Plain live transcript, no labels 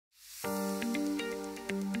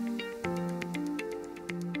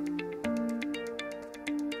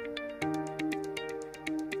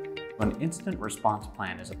An incident response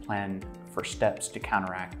plan is a plan for steps to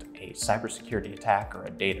counteract a cybersecurity attack or a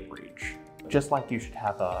data breach. Just like you should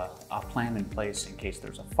have a plan in place in case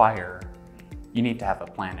there's a fire, you need to have a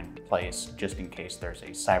plan in place just in case there's a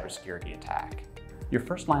cybersecurity attack. Your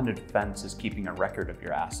first line of defense is keeping a record of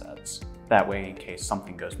your assets. That way, in case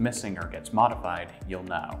something goes missing or gets modified, you'll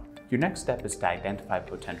know. Your next step is to identify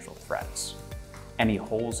potential threats. Any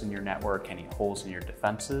holes in your network, any holes in your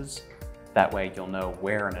defenses, that way you'll know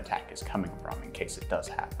where an attack is coming from in case it does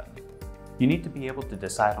happen. You need to be able to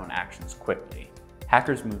decide on actions quickly.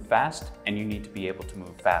 Hackers move fast, and you need to be able to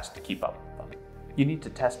move fast to keep up with them. You need to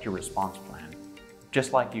test your response plan.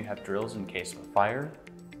 Just like you have drills in case of a fire,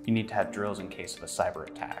 you need to have drills in case of a cyber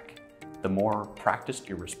attack. The more practiced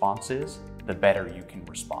your response is, the better you can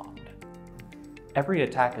respond. Every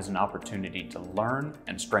attack is an opportunity to learn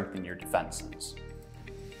and strengthen your defenses.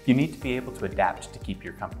 You need to be able to adapt to keep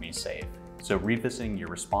your company safe, so revisiting your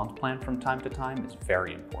response plan from time to time is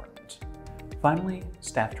very important. Finally,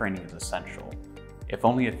 staff training is essential. If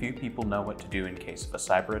only a few people know what to do in case of a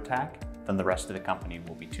cyber attack, then the rest of the company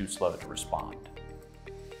will be too slow to respond.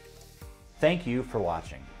 Thank you for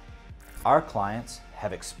watching. Our clients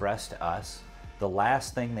have expressed to us the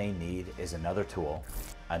last thing they need is another tool,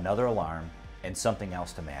 another alarm, and something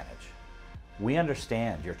else to manage. We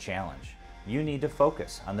understand your challenge. You need to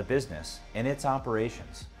focus on the business and its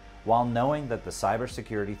operations while knowing that the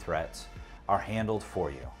cybersecurity threats are handled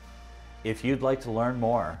for you. If you'd like to learn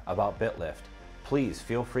more about BitLift, please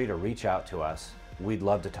feel free to reach out to us. We'd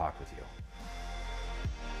love to talk with you.